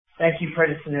Thank you,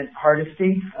 President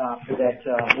Hardesty, for that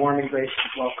warm and gracious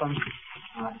welcome.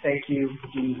 Thank you,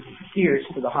 Dean Sears,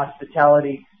 for the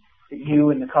hospitality that you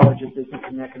and the College of Business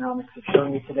and Economics have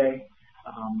shown me today.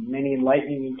 Many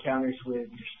enlightening encounters with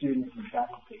your students and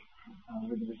faculty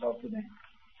were the result today.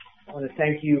 I want to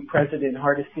thank you, President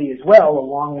Hardesty, as well,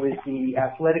 along with the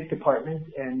athletic department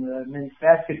and the men's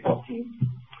basketball team,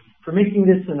 for making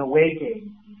this an away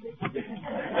game.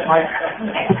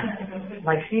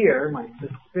 My fear, my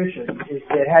suspicion, is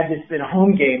that had this been a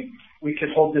home game, we could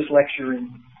hold this lecture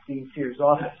in Dean Sears'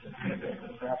 office,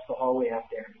 perhaps the hallway out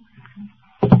there.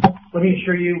 Let me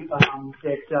assure you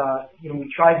that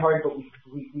we tried hard, but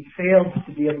we failed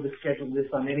to be able to schedule this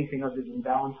on anything other than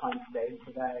Valentine's Day, and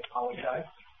for that I apologize.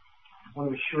 I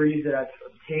want to assure you that I've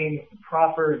obtained the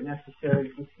proper and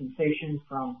necessary dispensation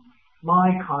from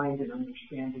my kind and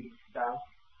understanding spouse,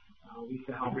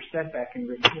 Lisa Halberstadt, back in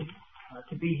Richmond,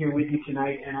 to be here with you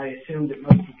tonight, and I assume that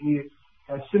most of you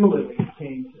have similarly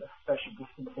obtained a special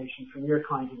dispensation from your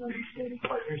kind and understanding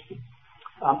partners,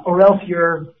 or else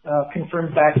you're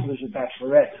confirmed bachelors or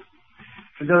bachelorettes.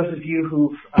 For those of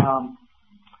you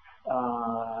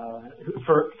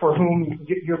for whom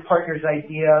your partner's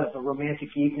idea of a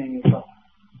romantic evening is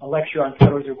a lecture on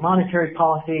Federal Reserve monetary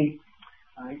policy,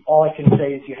 all I can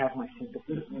say is you have my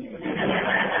sympathy.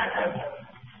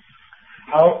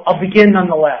 I'll begin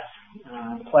nonetheless.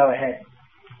 Plow ahead.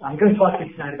 I'm going to talk to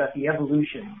you tonight about the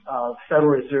evolution of Federal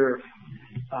Reserve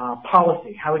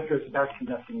policy, how it goes about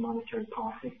conducting monetary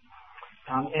policy.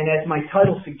 And as my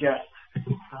title suggests,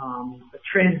 a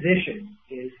transition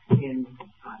is in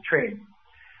train.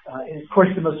 And of course,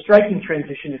 the most striking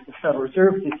transition at the Federal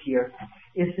Reserve this year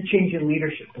is the change in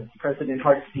leadership. As President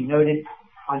Hardesty noted,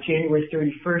 on January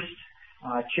 31st,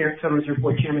 Federal Reserve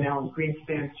Board Chairman Alan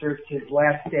Greenspan served his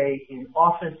last day in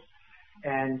office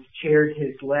and chaired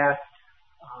his last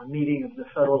meeting of the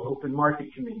Federal Open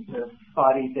Market Committee, the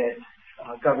body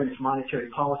that governs monetary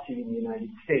policy in the United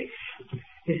States.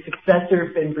 His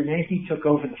successor, Bernanke, took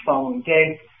over the following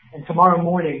day, and tomorrow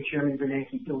morning, Chairman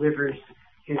Bernanke delivers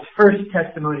his first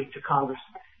testimony to Congress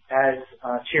as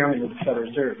Chairman of the Federal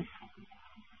Reserve.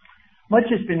 Much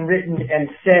has been written and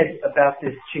said about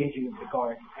this changing of the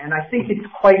guard, and I think it's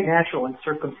quite natural in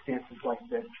circumstances like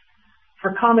this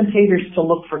for commentators to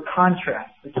look for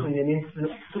contrasts between an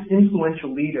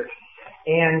influential leader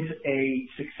and a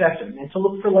successor, and to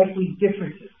look for likely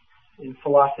differences in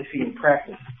philosophy and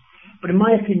practice. But in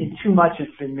my opinion, too much has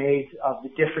been made of the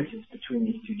differences between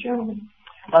these two gentlemen.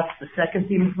 That's the second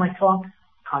theme of my talk,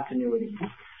 continuity.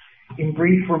 In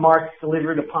brief remarks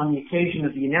delivered upon the occasion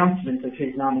of the announcement of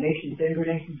his nomination,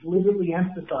 Bernanke deliberately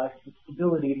emphasized the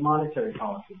stability of monetary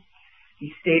policy.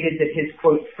 He stated that his,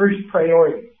 quote, first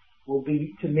priority will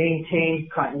be to maintain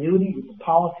continuity with the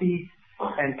policies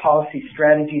and policy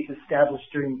strategies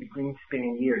established during the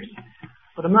Greenspan years.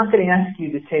 But I'm not going to ask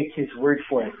you to take his word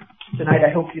for it. Tonight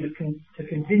I hope to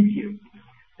convince you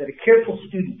that a careful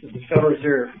student of the Federal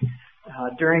Reserve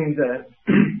during the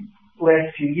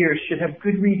last few years should have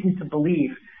good reason to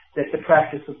believe that the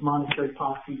practice of monetary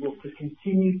policy will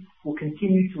continue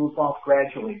to evolve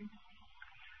gradually.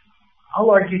 I'll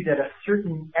argue that a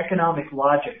certain economic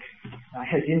logic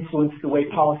has influenced the way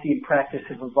policy and practice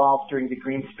have evolved during the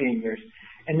Greenspan years,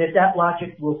 and that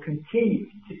logic will continue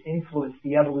to influence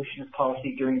the evolution of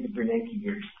policy during the Bernanke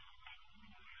years.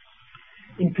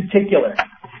 In particular,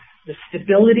 the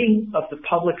stability of the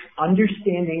public's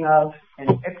understanding of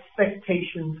and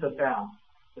expectations about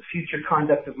the future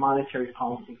conduct of monetary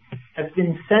policy has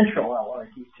been central, I'll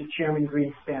argue, to Chairman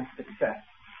Greenspan's success.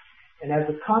 And as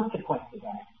a consequence of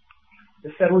that,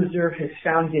 the Federal Reserve has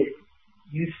found it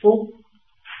useful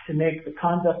to make the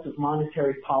conduct of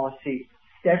monetary policy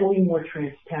steadily more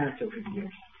transparent over the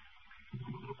years.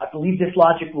 I believe this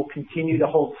logic will continue to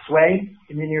hold sway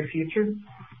in the near future,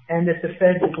 and that the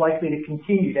Fed is likely to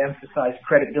continue to emphasize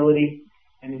credibility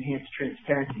and enhance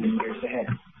transparency in the years ahead.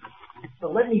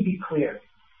 But let me be clear.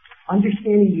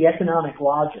 Understanding the economic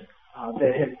logic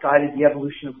that has guided the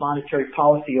evolution of monetary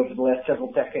policy over the last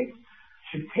several decades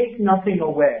should take nothing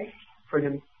away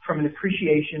from an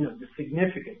appreciation of the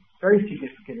significant, very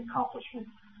significant accomplishment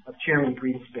of Chairman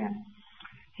Greenspan.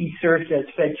 He served as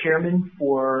Fed Chairman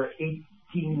for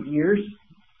 18 years,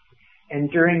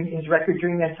 and his record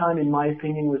during that time, in my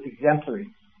opinion, was exemplary.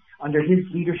 Under his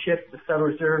leadership, the Federal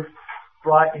Reserve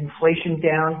brought inflation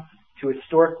down to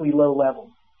historically low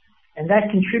levels. And that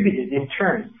contributed, in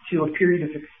turn, to a period of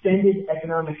extended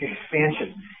economic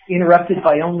expansion, interrupted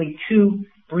by only two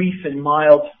brief and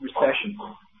mild recessions.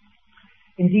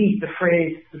 Indeed, the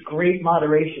phrase, the great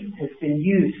moderation, has been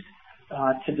used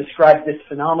to describe this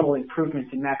phenomenal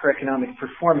improvement in macroeconomic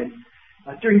performance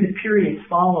during the period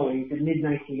following the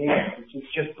mid-1980s, which was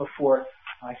just before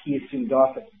he assumed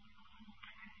office.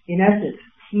 In essence,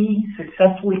 he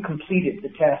successfully completed the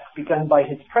task begun by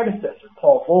his predecessor,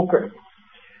 Paul Volcker,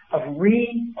 of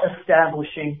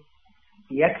re-establishing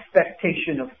the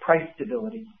expectation of price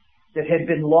stability that had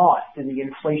been lost in the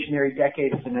inflationary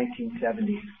decade of the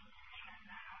 1970s.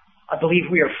 I believe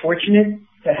we are fortunate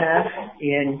to have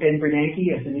in Ben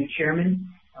Bernanke as the new chairman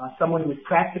someone with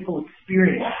practical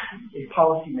experience in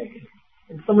policymaking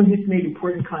and someone who's made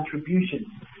important contributions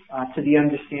to the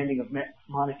understanding of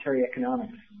monetary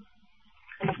economics.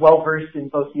 He's well versed in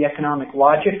both the economic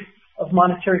logic of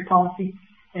monetary policy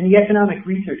and the economic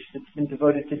research that's been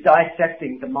devoted to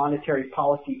dissecting the monetary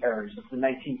policy errors of the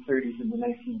 1930s and the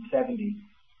 1970s.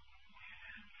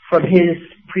 From his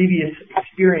previous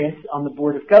experience on the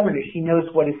Board of Governors, he knows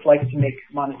what it's like to make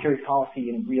monetary policy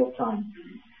in real time.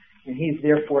 And he is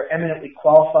therefore eminently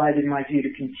qualified, in my view,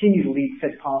 to continue to lead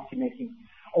Fed policymaking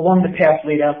along the path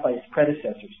laid out by his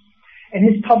predecessors. And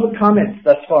his public comments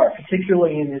thus far,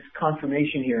 particularly in his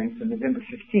confirmation hearings on November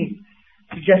 15th,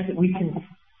 suggest that we can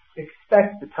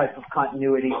expect the type of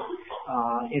continuity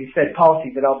in Fed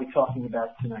policy that I'll be talking about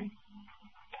tonight.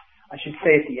 I should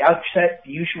say at the outset,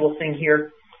 the usual thing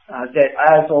here, that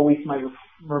as always my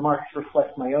remarks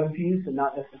reflect my own views and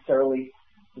not necessarily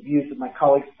the views of my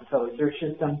colleagues at the Federal Reserve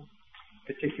System,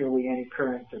 particularly any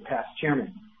current or past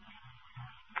chairman.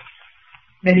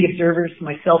 Many observers,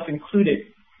 myself included,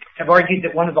 have argued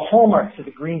that one of the hallmarks of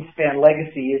the Greenspan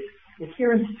legacy is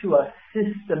adherence to a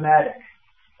systematic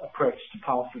approach to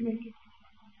policymaking.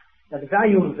 Now, the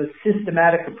value of the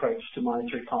systematic approach to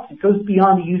monetary policy goes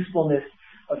beyond the usefulness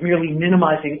of merely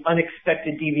minimizing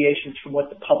unexpected deviations from what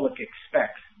the public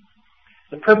expects.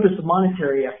 The purpose of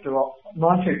monetary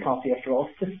policy, after all,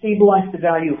 is to stabilize the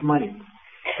value of money.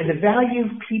 And the value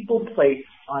people place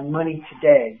on money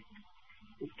today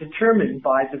is determined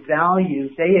by the value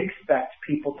they expect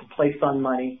people to place on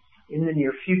money in the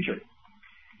near future.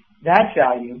 That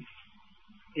value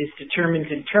is determined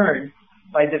in turn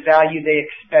by the value they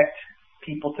expect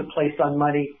people to place on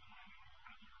money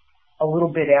a little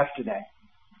bit after that.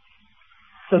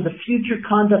 So the future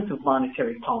conduct of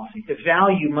monetary policy, the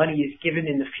value money is given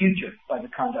in the future by the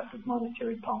conduct of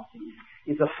monetary policy,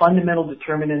 is a fundamental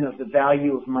determinant of the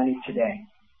value of money today.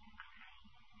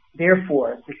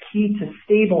 Therefore, the key to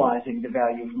stabilizing the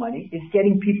value of money is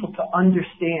getting people to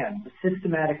understand the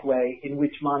systematic way in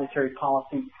which monetary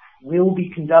policy will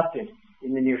be conducted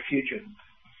in the near future.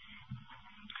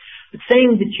 But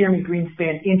saying that Chairman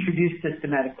Greenspan introduced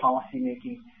systematic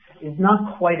policymaking is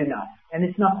not quite enough, and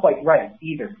it's not quite right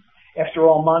either. After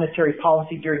all, monetary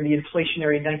policy during the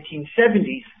inflationary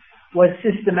 1970s was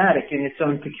systematic in its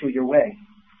own peculiar way.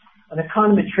 An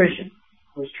econometrician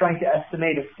was trying to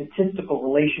estimate a statistical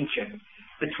relationship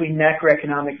between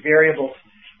macroeconomic variables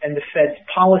and the Fed's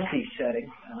policy setting,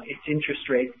 its interest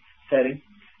rate setting,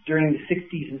 during the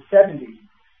 60s and 70s,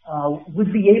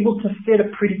 would be able to fit a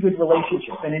pretty good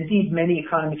relationship. And indeed, many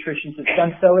econometricians have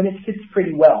done so, and it fits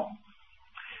pretty well.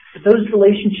 But those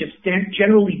relationships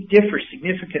generally differ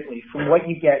significantly from what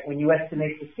you get when you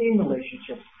estimate the same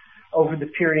relationships over the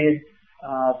period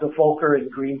the Volcker and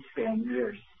Greenspan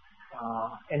years.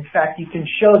 In fact, you can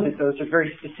show that those are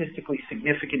very statistically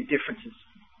significant differences.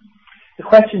 The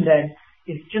question then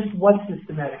is just what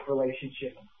systematic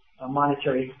relationship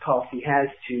monetary policy has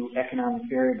to economic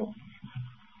variables.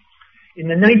 In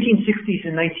the 1960s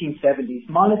and 1970s,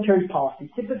 monetary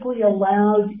policy typically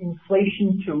allowed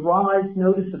inflation to rise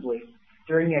noticeably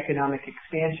during economic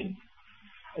expansion.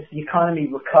 As the economy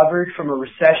recovered from a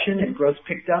recession and growth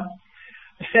picked up,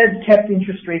 the Fed kept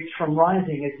interest rates from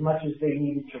rising as much as they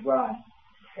needed to rise.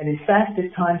 And in fact,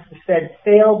 at times the Fed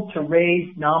failed to raise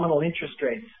nominal interest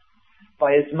rates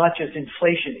by as much as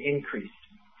inflation increased.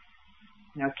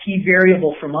 Now, key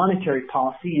variable for monetary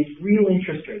policy is real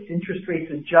interest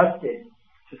rates adjusted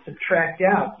to subtract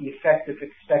out the effect of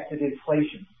expected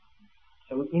inflation.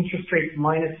 So interest rates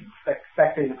minus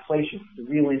expected inflation, the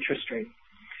real interest rate.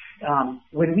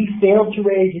 When we failed to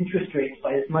raise interest rates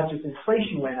by as much as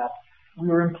inflation went up, we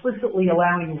were implicitly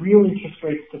allowing real interest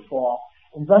rates to fall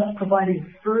and thus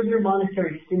providing further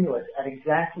monetary stimulus at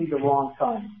exactly the wrong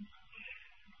time.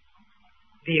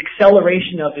 The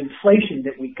acceleration of inflation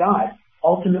that we got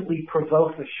ultimately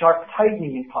provoked a sharp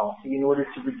tightening in policy in order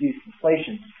to reduce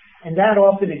inflation, and that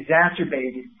often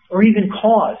exacerbated or even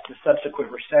caused a subsequent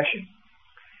recession.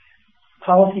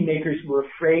 Policymakers were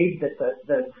afraid that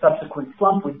the subsequent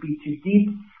slump would be too deep,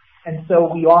 and so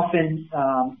we often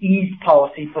eased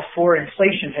policy before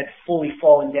inflation had fully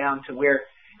fallen down to where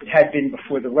it had been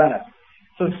before the run-up.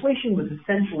 So inflation was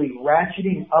essentially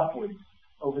ratcheting upwards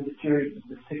over the periods of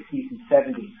the 60s and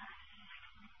 70s.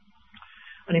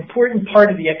 An important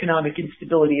part of the economic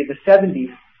instability of the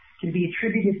 70s can be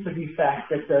attributed to the fact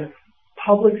that the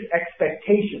public's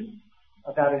expectations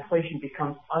about inflation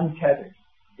become untethered.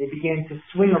 They began to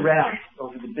swing around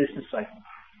over the business cycle.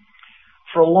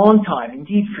 For a long time,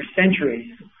 indeed for centuries,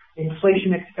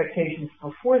 inflation expectations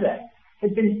before that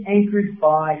had been anchored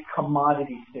by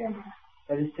commodity standards.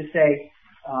 That is to say,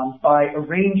 by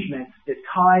arrangements that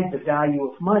tied the value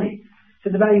of money to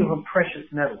the value of a precious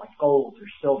metal like gold or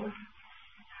silver.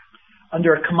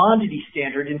 Under a commodity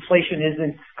standard, inflation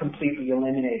isn't completely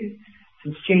eliminated,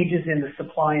 since changes in the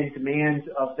supply and demand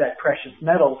of that precious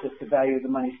metal that the value of the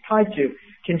money is tied to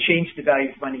can change the value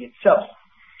of money itself.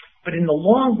 But in the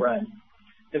long run,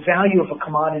 the value of a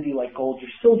commodity like gold or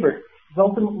silver is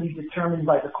ultimately determined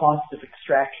by the cost of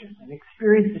extraction. And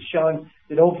experience has shown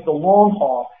that over the long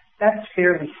haul, that's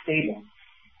fairly stable.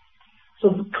 So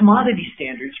the commodity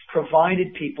standards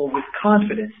provided people with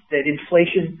confidence that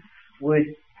inflation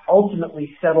would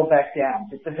ultimately settle back down,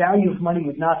 that the value of money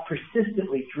would not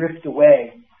persistently drift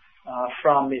away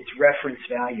from its reference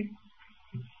value.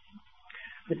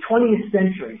 The 20th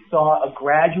century saw a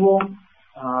gradual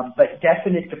but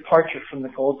definite departure from the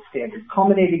gold standard,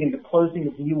 culminating in the closing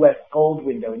of the U.S. gold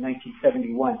window in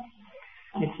 1971.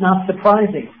 It's not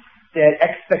surprising that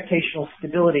expectational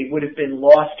stability would have been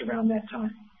lost around that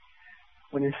time.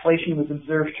 When inflation was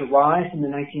observed to rise in the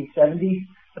 1970s,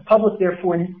 the public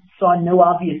therefore saw no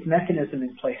obvious mechanism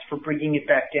in place for bringing it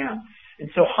back down. And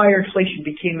so higher inflation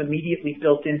became immediately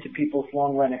built into people's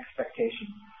long-run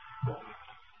expectations.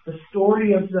 The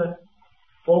story of the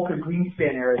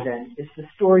Volcker-Greenspan era then is the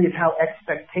story of how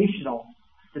expectational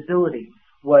stability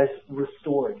was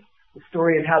restored. The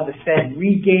story of how the Fed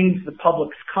regained the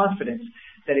public's confidence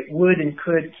that it would and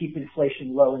could keep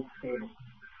inflation low and stable.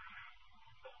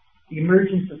 The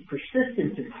emergence of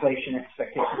persistent inflation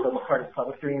expectations on the part of the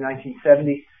public during the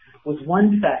 1970s was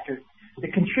one factor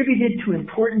that contributed to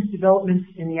important developments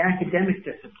in the academic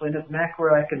discipline of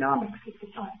macroeconomics at the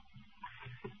time.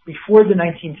 Before the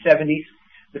 1970s,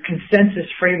 the consensus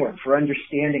framework for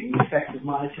understanding the effects of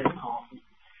monetary policy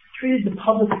treated the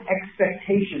public's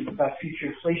expectations about future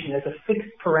inflation as a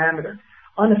fixed parameter,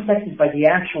 unaffected by the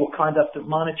actual conduct of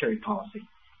monetary policy.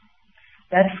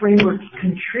 That framework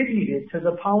contributed to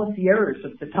the policy errors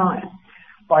of the time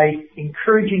by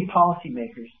encouraging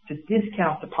policymakers to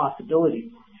discount the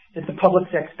possibility that the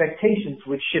public's expectations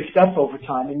would shift up over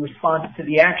time in response to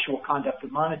the actual conduct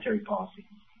of monetary policy.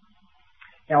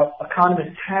 Now,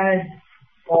 economists had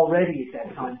already at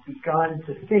that time begun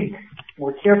to think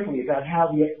more carefully about how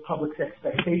the public's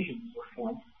expectations were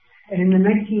formed. And in the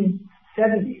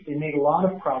 1970s, they made a lot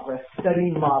of progress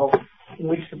studying models in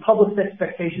which the public's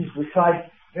expectations were tied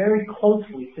very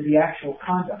closely to the actual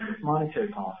conduct of monetary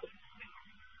policy.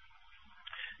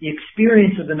 The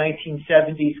experience of the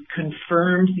 1970s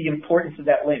confirmed the importance of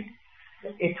that link.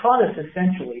 It taught us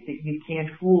essentially that you can't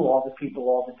fool all the people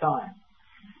all the time.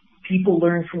 People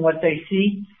learn from what they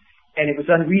see, and it was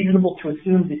unreasonable to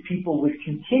assume that people would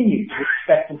continue to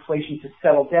expect inflation to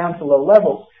settle down to low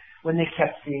levels when they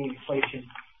kept seeing inflation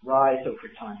rise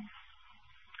over time.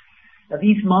 Now,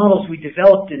 these models we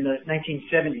developed in the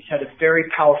 1970s had a very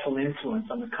powerful influence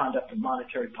on the conduct of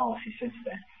monetary policy since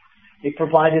then. They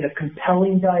provided a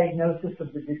compelling diagnosis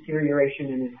of the deterioration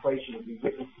in inflation that we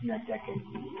witnessed in that decade.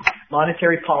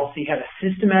 Monetary policy had a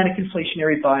systematic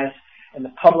inflationary bias, and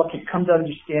the public had come to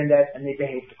understand that, and they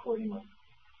behaved accordingly.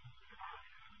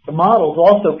 The models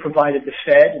also provided the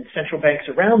Fed and central banks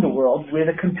around the world with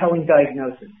a compelling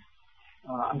diagnosis.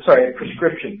 A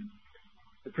prescription.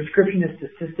 The prescription is to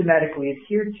systematically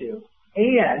adhere to,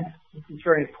 and, this is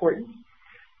very important,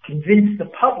 convince the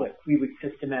public we would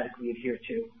systematically adhere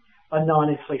to a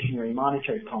non-inflationary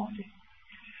monetary policy.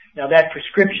 Now, that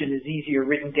prescription is easier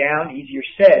written down, easier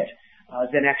said,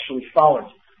 than actually followed.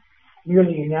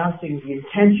 Merely announcing the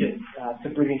intention to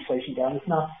bring inflation down is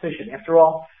not sufficient. After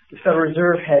all, the Federal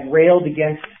Reserve had railed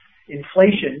against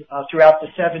inflation throughout the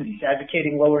 70s,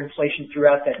 advocating lower inflation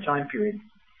throughout that time period.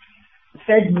 The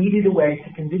Fed needed a way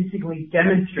to convincingly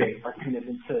demonstrate our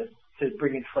commitment to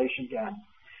bring inflation down.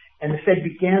 And the Fed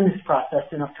began this process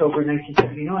in October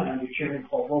 1979 under Chairman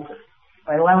Paul Volcker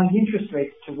by allowing interest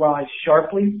rates to rise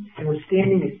sharply and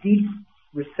withstanding a deep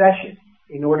recession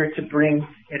in order to bring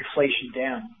inflation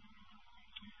down.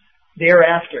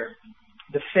 Thereafter,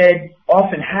 the Fed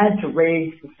often had to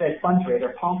raise the Fed funds rate,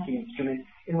 or policy instrument,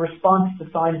 in response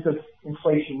to signs of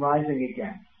inflation rising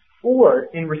again, or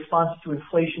in response to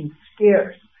inflation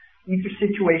scares. These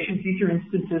are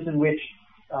instances in which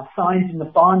signs in the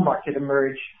bond market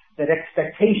emerge that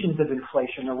expectations of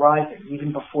inflation are rising,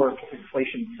 even before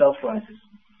inflation itself rises.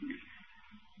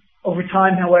 Over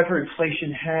time, however,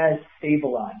 inflation has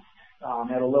stabilized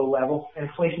at a low level, and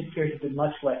inflation scares have been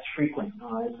much less frequent.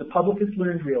 As the public has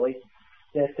learned, really,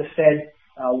 that the Fed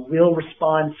will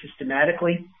respond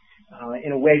systematically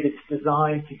in a way that's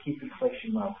designed to keep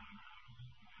inflation low.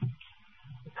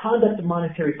 The conduct of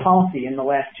monetary policy in the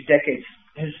last 2 decades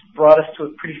has brought us to a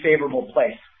pretty favorable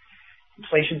place.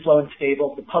 Inflation's low and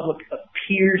stable. The public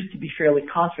appears to be fairly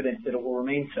confident that it will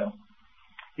remain so.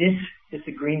 This is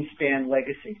the Greenspan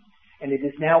legacy, and it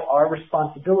is now our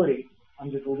responsibility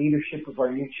under the leadership of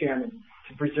our new chairman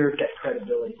to preserve that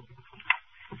credibility.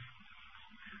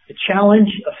 The challenge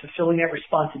of fulfilling that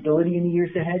responsibility in the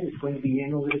years ahead is going to be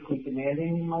analytically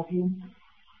demanding, in my view.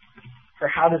 For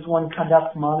how does one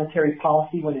conduct monetary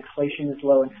policy when inflation is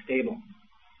low and stable?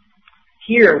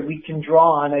 Here we can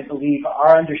draw on, I believe,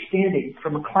 our understanding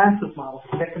from a class of models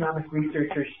that economic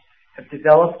researchers have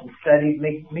developed and studied,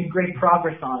 made great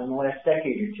progress on in the last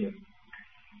decade or two.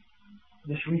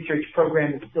 This research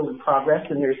program is still in progress,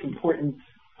 and there's important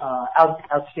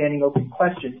outstanding open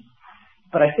questions.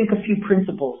 But I think a few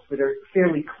principles that are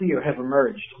fairly clear have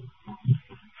emerged.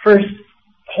 First,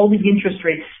 holding interest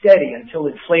rates steady until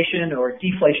inflation or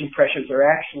deflation pressures are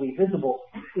actually visible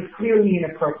is clearly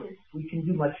inappropriate. We can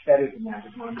do much better than that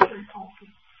with monetary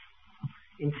policy.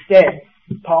 Instead,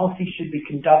 policy should be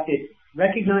conducted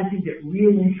recognizing that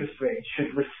real interest rates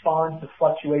should respond to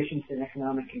fluctuations in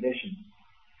economic conditions.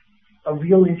 A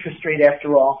real interest rate,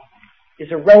 after all,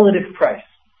 is a relative price.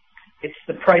 It's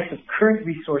the price of current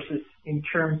resources in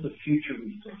terms of future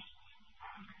resources.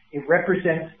 It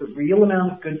represents the real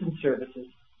amount of goods and services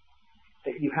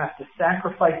that you have to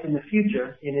sacrifice in the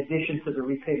future in addition to the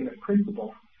repayment of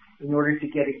principal in order to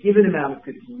get a given amount of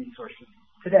goods and resources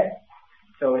today.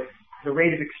 So it's the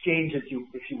rate of exchange, if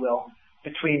you will,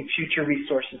 between future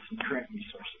resources and current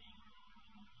resources.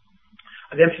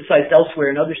 I've emphasized elsewhere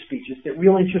in other speeches that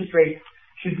real interest rates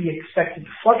should be expected to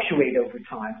fluctuate over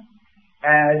time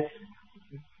as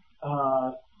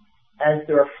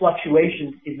there are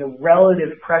fluctuations in the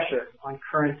relative pressure on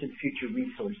current and future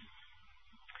resources.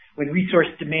 When resource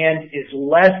demand is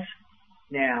less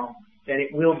now than it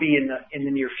will be in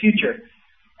the near future,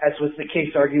 as was the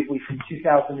case arguably from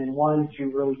 2001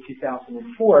 through early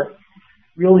 2004,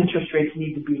 real interest rates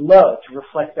need to be low to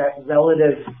reflect that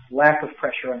relative lack of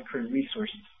pressure on current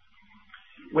resources.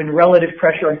 When relative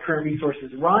pressure on current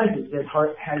resources rises, as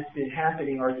has been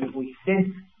happening arguably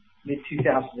since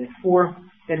mid-2004,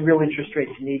 then real interest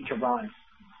rates need to rise.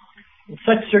 In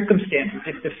such circumstances,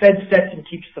 if the Fed sets and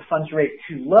keeps the funds rate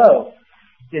too low,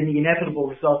 then the inevitable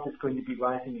result is going to be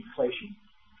rising inflation.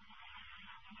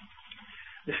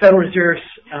 The Federal Reserve's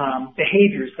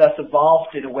behaviors thus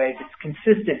evolved in a way that's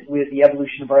consistent with the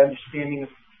evolution of our understanding of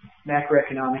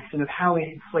macroeconomics and of how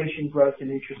inflation, growth, and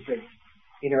interest rates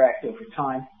interact over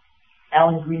time.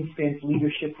 Alan Greenspan's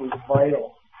leadership was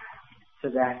vital to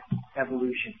that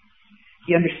evolution.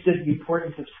 He understood the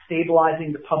importance of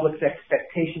stabilizing the public's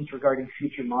expectations regarding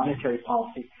future monetary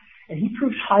policy, and he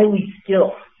proved highly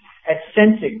skilled at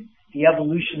sensing the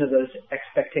evolution of those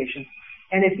expectations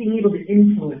and at being able to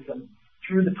influence them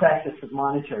through the practice of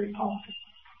monetary policy.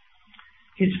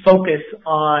 His focus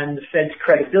on the Fed's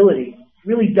credibility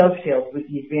really dovetailed with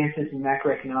the advances in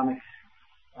macroeconomics,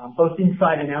 both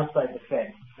inside and outside the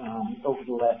Fed, over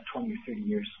the last 20 or 30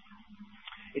 years.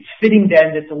 It's fitting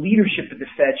then that the leadership of the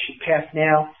Fed should pass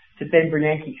now to Ben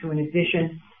Bernanke, who in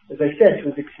addition, as I said, to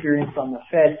his experience on the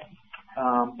Fed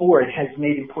board, has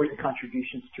made important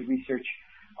contributions to research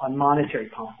on monetary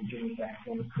policy during his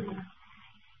academic career.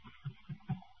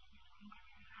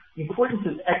 The importance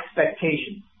of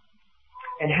expectation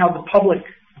and how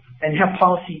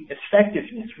policy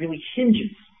effectiveness really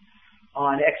hinges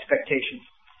on expectations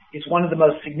is one of the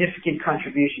most significant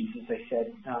contributions, as I said,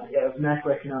 of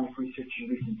macroeconomic research in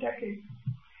recent decades.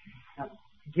 Now,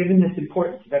 given this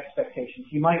importance of expectations,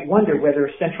 you might wonder whether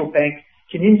a central bank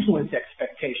can influence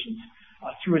expectations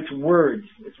through its words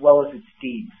as well as its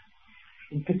deeds.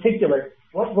 In particular,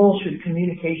 what role should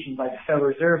communication by the Federal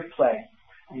Reserve play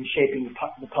in shaping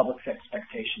the public's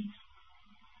expectations?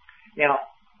 Now,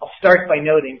 I'll start by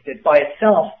noting that by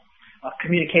itself,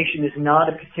 communication is not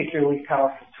a particularly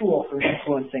powerful tool for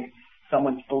influencing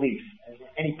someone's beliefs.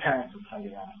 Any parent will tell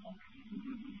you that.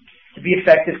 To be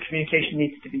effective, communication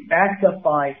needs to be backed up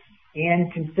by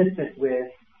and consistent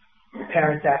with the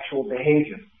parent's actual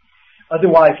behavior.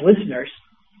 Otherwise, listeners,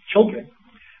 children,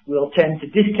 will tend to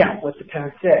discount what the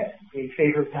parent said in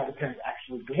favor of how the parent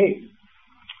actually behaves.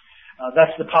 Thus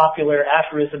the popular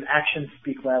aphorism, actions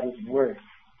speak louder than words.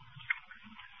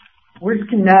 Words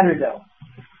can matter, though.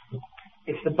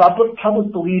 If the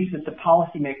public believes that the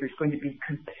policymaker is going to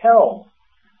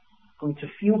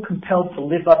feel compelled to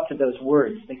live up to those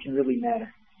words, they can really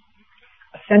matter.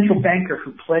 A central banker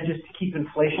who pledges to keep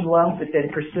inflation low but then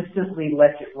persistently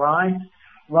lets it rise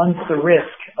runs the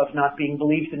risk of not being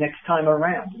believed the next time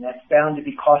around, and that's bound to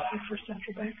be costly for a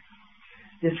central bank.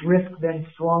 This risk then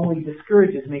strongly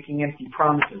discourages making empty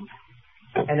promises,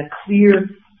 and a clear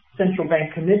central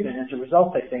bank commitment as a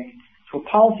result, I think, to a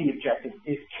policy objective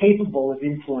is capable of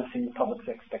influencing the public's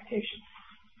expectations.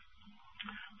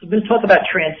 So I'm going to talk about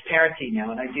transparency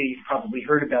now, an idea you've probably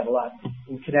heard about a lot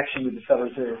in connection with the Federal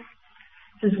Reserve.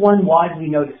 This is one widely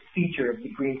noticed feature of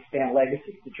the Greenspan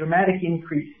legacy, the dramatic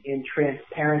increase in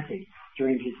transparency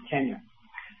during his tenure.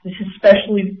 This is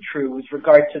especially true with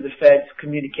regard to the Fed's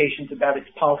communications about its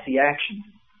policy actions.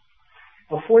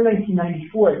 Before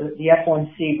 1994, the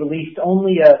FOMC released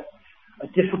only a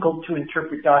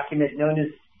difficult-to-interpret document known as,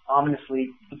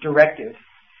 ominously, the directive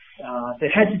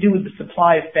that had to do with the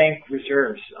supply of bank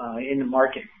reserves in the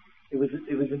market. It was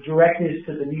a directive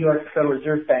to the New York Federal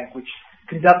Reserve Bank, which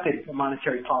conducted the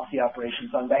monetary policy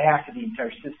operations on behalf of the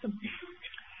entire system.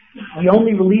 We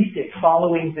only released it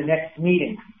following the next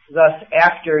meeting, thus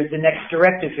after the next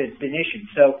directive had been issued,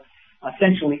 so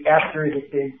essentially after it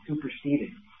had been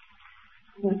superseded.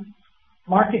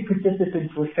 Market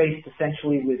participants were faced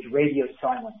essentially with radio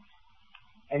silence.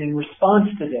 And in response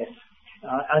to this,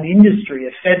 an industry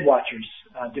of Fed watchers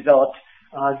developed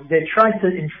that tried to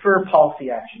infer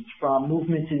policy actions from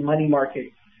movements in money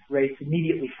market rates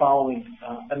immediately following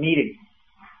a meeting.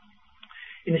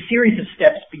 In a series of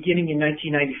steps beginning in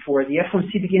 1994, the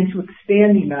FOMC began to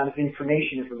expand the amount of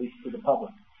information it released to the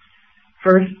public.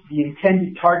 First, the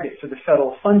intended target for the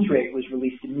federal funds rate was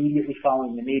released immediately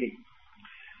following the meeting.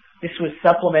 This was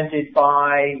supplemented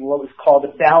by what was called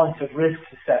a balance of risks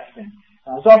assessment. It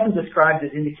was often described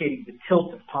as indicating the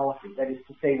tilt of policy, that is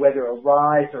to say whether a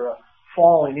rise or a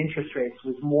fall in interest rates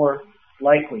was more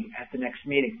likely at the next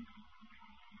meeting.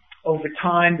 Over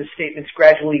time, the statements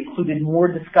gradually included more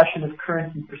discussion of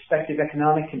current and prospective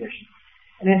economic conditions.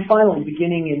 And then finally,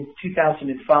 beginning in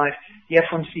 2005, the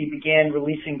FOMC began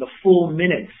releasing the full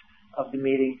minutes of the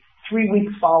meeting 3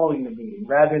 weeks following the meeting,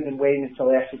 rather than waiting until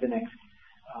after the next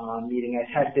meeting, as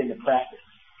had been the practice.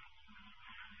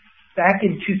 Back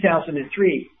in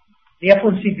 2003, the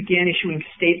FOMC began issuing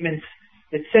statements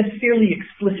that sent fairly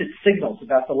explicit signals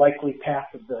about the likely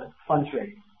path of the funds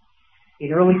rate.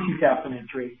 In early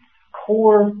 2003,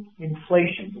 core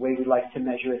inflation, the way we like to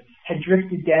measure it, had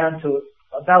drifted down to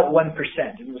about 1%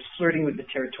 and was flirting with the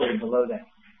territory below that.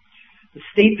 The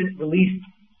statement released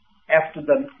after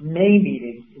the May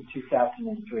meeting in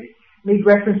 2003 made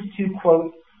reference to,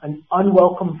 quote, an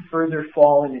unwelcome further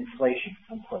fall in inflation,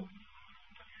 unquote.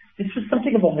 This was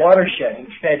something of a watershed in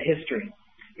Fed history.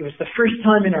 It was the first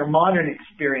time in our modern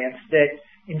experience that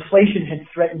inflation had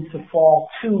threatened to fall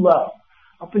too low.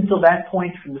 Up until that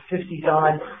point, from the 50s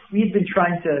on, we had been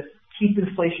trying to keep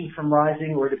inflation from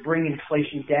rising or to bring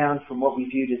inflation down from what we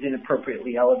viewed as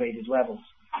inappropriately elevated levels.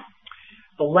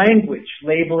 The language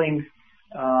labeling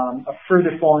a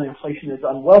further fall in inflation as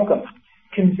unwelcome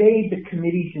conveyed the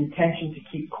committee's intention to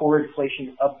keep core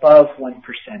inflation above 1%.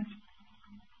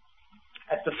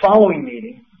 At the following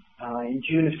meeting, in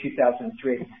June of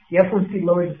 2003, the FOMC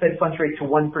lowered the Fed funds rate to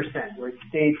 1%, where it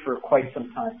stayed for quite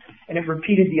some time, and it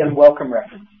repeated the unwelcome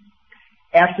reference.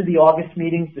 After the August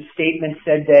meeting, the statement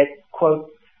said that,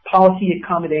 quote, policy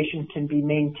accommodation can be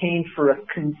maintained for a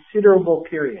considerable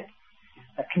period.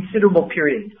 A considerable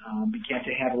period began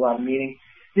to have a lot of meaning.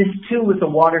 This, too, was a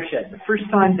watershed, the first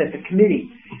time that the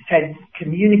committee had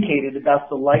communicated about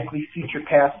the likely future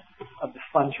path of the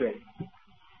funds rate.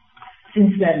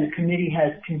 Since then, the committee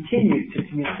has continued to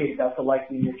communicate about the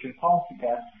likely near-term policy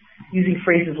path using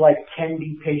phrases like can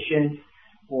be patient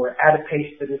or at a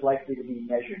pace that is likely to be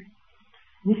measured.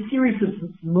 This series of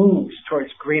moves towards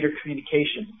greater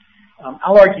communication,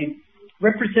 I'll argue,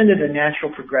 represented a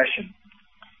natural progression.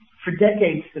 For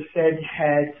decades, the Fed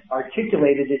had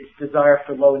articulated its desire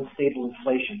for low and stable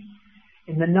inflation.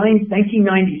 In the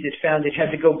 1990s, it found it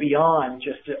had to go beyond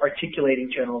just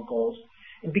articulating general goals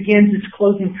and began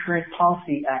disclosing current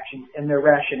policy actions and their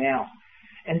rationale.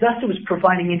 And thus it was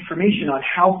providing information on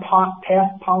how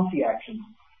past policy actions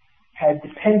had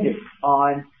depended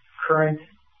on current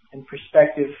and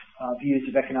prospective views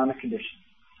of economic conditions.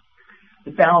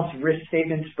 The balance of risk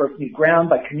statements broke new ground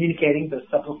by communicating,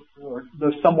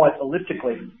 though somewhat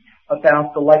elliptically,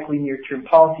 about the likely near-term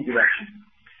policy direction.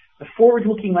 The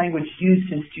forward-looking language used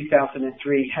since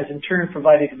 2003 has in turn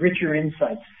provided richer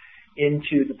insights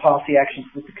into the policy actions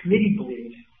that the committee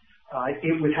believes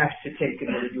it would have to take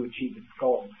in order to achieve its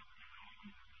goals.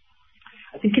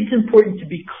 I think it's important to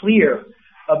be clear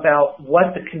about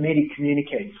what the committee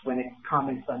communicates when it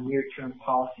comments on near-term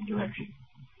policy direction.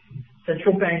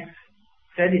 Central banks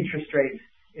set interest rates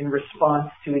in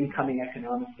response to incoming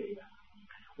economic data.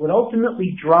 What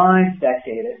ultimately drives that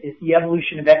data is the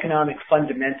evolution of economic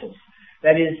fundamentals.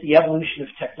 That is, the evolution of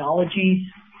technologies,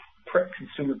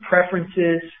 consumer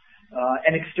preferences,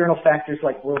 and external factors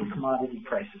like world commodity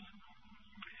prices.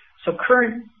 So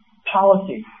current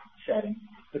policy setting,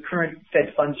 the current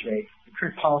Fed funds rate, the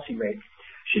current policy rate,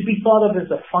 should be thought of as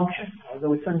a function,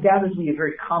 although it's undoubtedly a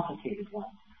very complicated one.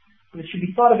 But it should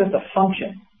be thought of as a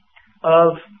function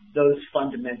of those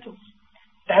fundamentals.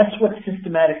 That's what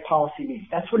systematic policy means.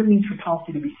 That's what it means for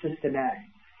policy to be systematic.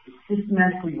 It's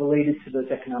systematically related to those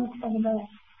economic fundamentals.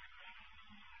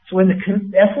 So when the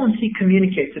FOMC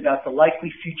communicates about the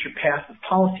likely future path of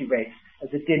policy rates, as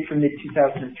it did from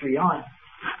mid-2003 on,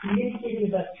 it's communicating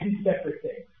about two separate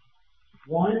things.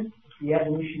 One, the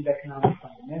evolution of economic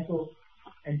fundamentals,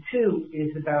 and two is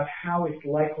about how it's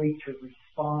likely to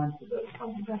respond to those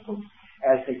fundamentals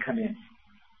as they come in.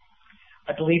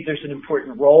 I believe there's an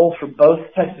important role for both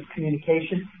types of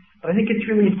communication, but I think it's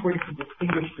really important to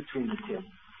distinguish between the two.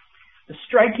 The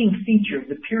striking feature of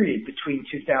the period between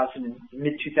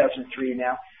mid-2003 and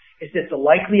now is that the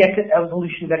likely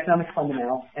evolution of economic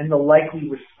fundamentals and the likely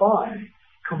response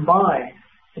combine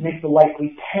to make the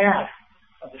likely path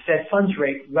of the Fed funds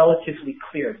rate relatively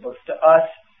clear, both to us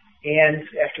and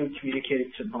after we communicated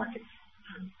to markets.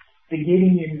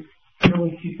 Beginning in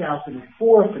early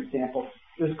 2004, for example,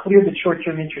 it was clear that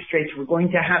short-term interest rates were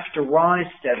going to have to rise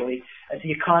steadily as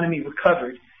the economy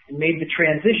recovered and made the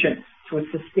transition to a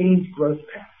sustained growth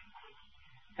path.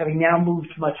 Having now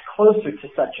moved much closer to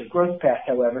such a growth path,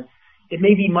 however, it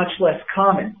may be much less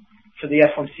common for the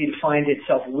FOMC to find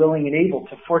itself willing and able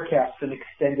to forecast an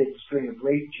extended string of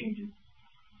rate changes.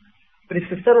 But if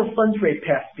the federal funds rate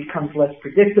path becomes less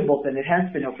predictable than it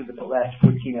has been over the last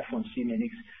 14 FOMC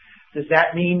meetings, does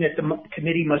that mean that the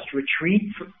committee must retreat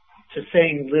to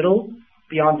saying little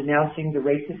beyond announcing the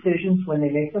rate decisions when they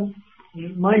make them?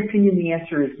 In my opinion, the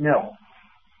answer is no.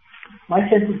 My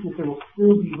sense is that there will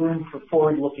still be room for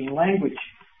forward-looking language,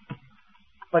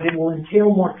 but it will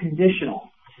entail more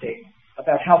conditional statements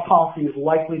about how policy is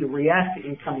likely to react to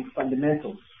incoming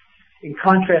fundamentals, in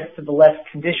contrast to the less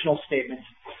conditional statements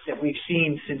that we've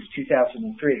seen since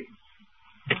 2003.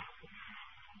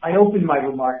 I opened my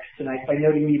remarks tonight by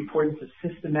noting the importance of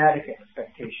systematic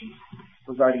expectations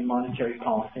regarding monetary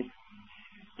policy.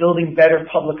 Building better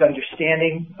public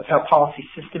understanding of how policy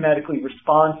systematically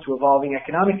responds to evolving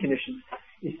economic conditions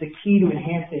is the key to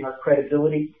enhancing our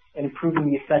credibility and improving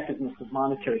the effectiveness of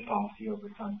monetary policy over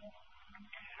time.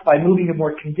 By moving to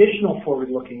more conditional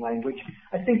forward-looking language,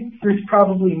 I think there's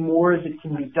probably more that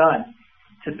can be done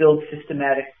to build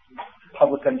systematic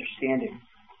public understanding.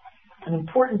 An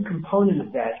important component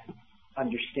of that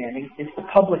understanding is the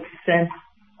public's sense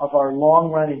of our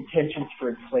long-run intentions for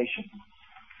inflation.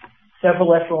 Several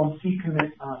FOMC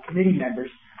committee members,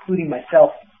 including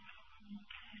myself,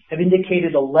 have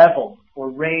indicated a level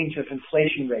or range of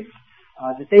inflation rates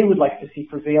that they would like to see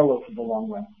prevail over the long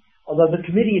run. Although the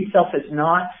committee itself has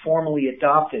not formally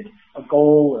adopted a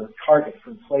goal or target for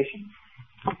inflation,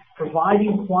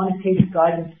 providing quantitative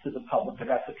guidance to the public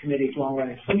about the committee's long-run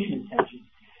inflation intentions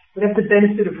would have the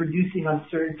benefit of reducing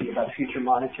uncertainty about future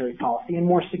monetary policy and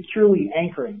more securely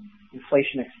anchoring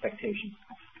inflation expectations.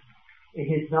 In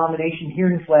his nomination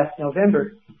hearings last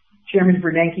November, Chairman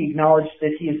Bernanke acknowledged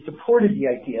that he has supported the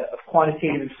idea of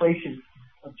quantitative inflation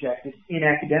objectives in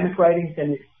academic writings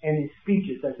and in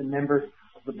speeches as a member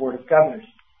of the Board of Governors.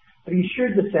 But he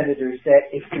assured the senators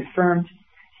that, if confirmed,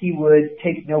 he would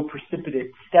take no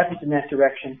precipitate steps in that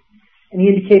direction, and he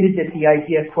indicated that the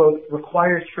idea, quote,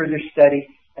 requires further study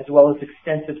as well as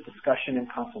extensive discussion and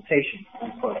consultation,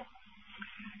 unquote.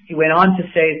 He went on to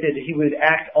say that he would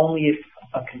act only if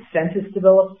a consensus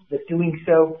develops, that doing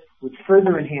so would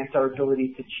further enhance our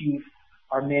ability to achieve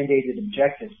our mandated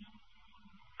objectives.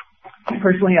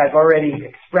 Personally, I've already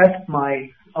expressed my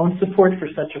own support for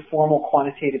such a formal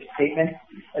quantitative statement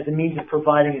as a means of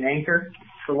providing an anchor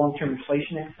for long-term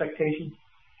inflation expectations,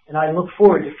 and I look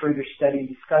forward to further study and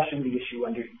discussion of the issue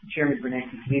under Chairman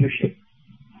Bernanke's leadership.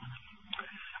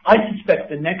 I suspect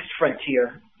the next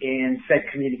frontier in Fed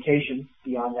communication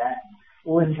beyond that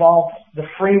will involve the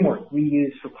framework we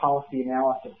use for policy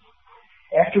analysis.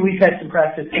 After we've had some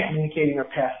practice in communicating our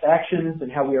past actions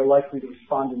and how we are likely to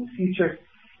respond in the future,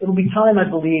 it will be time, I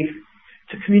believe,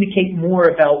 to communicate more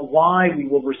about why we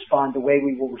will respond the way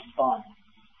we will respond.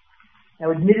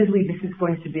 Now, admittedly, this is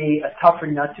going to be a tougher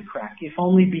nut to crack, if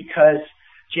only because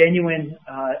genuine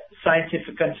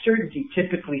scientific uncertainty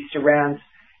typically surrounds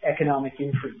economic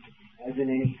inference, as in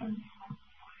any kind.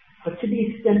 But to the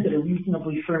extent that a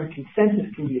reasonably firm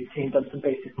consensus can be obtained on some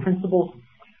basic principles,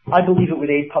 I believe it would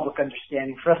aid public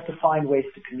understanding for us to find ways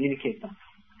to communicate them.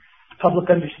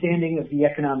 Public understanding of the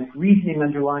economic reasoning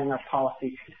underlying our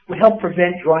policy would help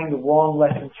prevent drawing the wrong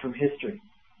lessons from history.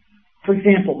 For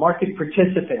example, market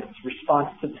participants' response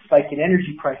to the spike in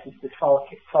energy prices that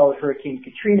followed Hurricane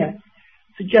Katrina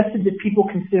suggested that people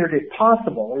considered it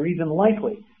possible or even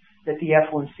likely that the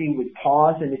FOMC would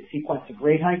pause in its sequence of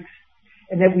rate hikes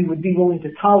and that we would be willing to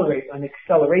tolerate an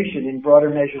acceleration in broader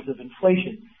measures of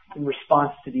inflation in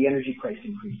response to the energy price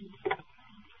increases.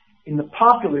 In the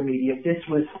popular media,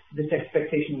 this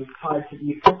expectation was tied to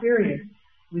the experience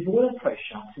with oil price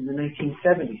shocks in the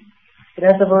 1970s. But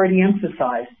as I've already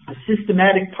emphasized, the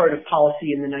systematic part of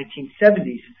policy in the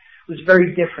 1970s was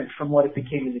very different from what it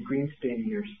became in the Greenspan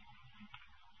years.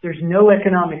 There's no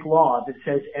economic law that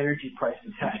says energy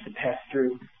prices have to pass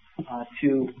through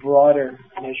to broader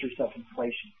measures of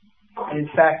inflation. And in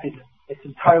fact, it's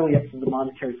entirely up to the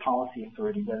monetary policy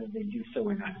authority whether they do so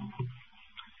or not.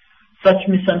 Such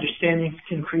misunderstandings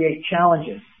can create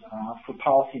challenges for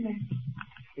policymakers.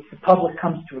 If the public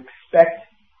comes to expect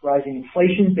rising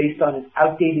inflation based on an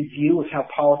outdated view of how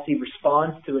policy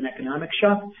responds to an economic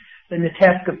shock, then the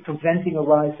task of preventing a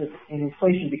rise in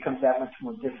inflation becomes that much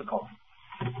more difficult.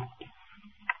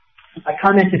 I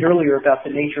commented earlier about the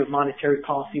nature of monetary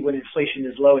policy when inflation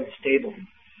is low and stable.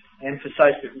 I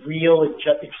emphasized that real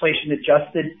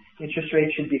inflation-adjusted interest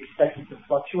rates should be expected to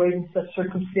fluctuate in such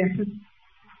circumstances,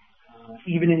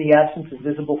 even in the absence of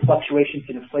visible fluctuations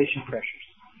in inflation pressures.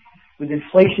 With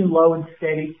inflation low and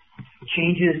steady,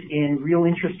 changes in real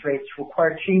interest rates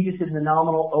require changes in the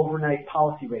nominal overnight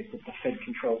policy rate that the Fed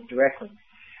controls directly.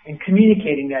 And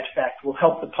communicating that fact will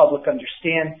help the public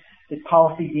understand that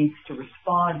policy needs to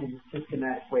respond in a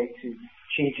systematic way to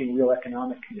changing real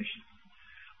economic conditions.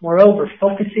 Moreover,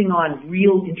 focusing on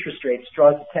real interest rates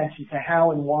draws attention to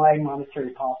how and why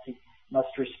monetary policy must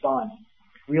respond.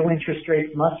 Real interest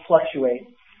rates must fluctuate,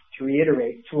 to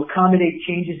reiterate, to accommodate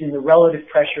changes in the relative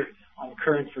pressure on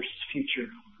current versus future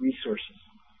resources.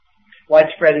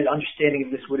 Widespread understanding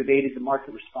of this would have aided the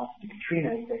market response to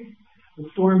Katrina, I think. The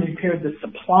storm impaired the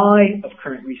supply of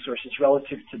current resources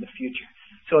relative to the future.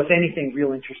 So if anything,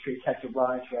 real interest rates had to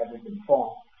rise rather than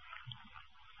fall.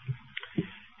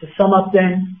 To sum up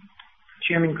then,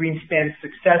 Chairman Greenspan's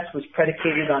success was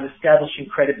predicated on establishing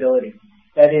credibility.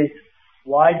 That is,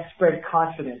 widespread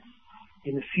confidence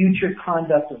in the future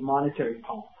conduct of monetary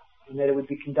policy, and that it would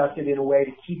be conducted in a way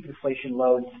to keep inflation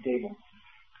low and stable.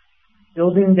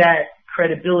 Building that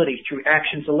credibility through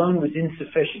actions alone was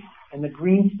insufficient, and the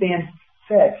Greenspan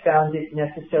Fed found it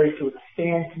necessary to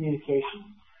expand communication,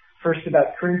 first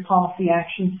about current policy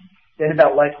actions, then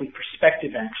about likely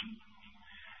prospective actions.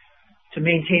 To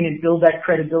maintain and build that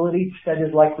credibility, the Fed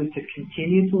is likely to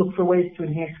continue to look for ways to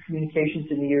enhance communications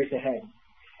in the years ahead.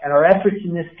 And our efforts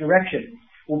in this direction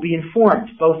will be informed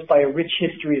both by a rich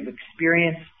history of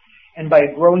experience and by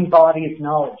a growing body of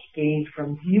knowledge gained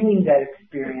from viewing that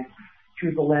experience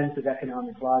through the lens of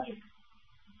economic logic.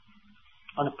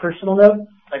 On a personal note,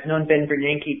 I've known Ben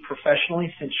Bernanke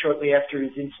professionally since shortly after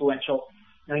his influential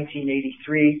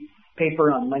 1983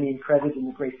 paper on money and credit in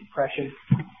the Great Depression.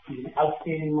 He's an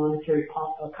outstanding monetary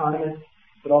economist,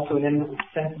 but also an eminently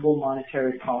sensible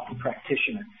monetary policy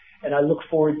practitioner. And I look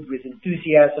forward with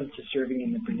enthusiasm to serving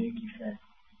in the Bernanke Fed.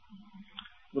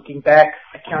 Looking back,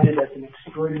 I count it as an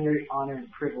extraordinary honor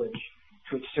and privilege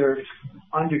to have served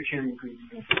under Chairman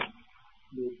Greenspan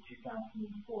in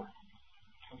mid-2004.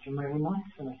 Those are my remarks,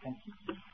 and I thank you.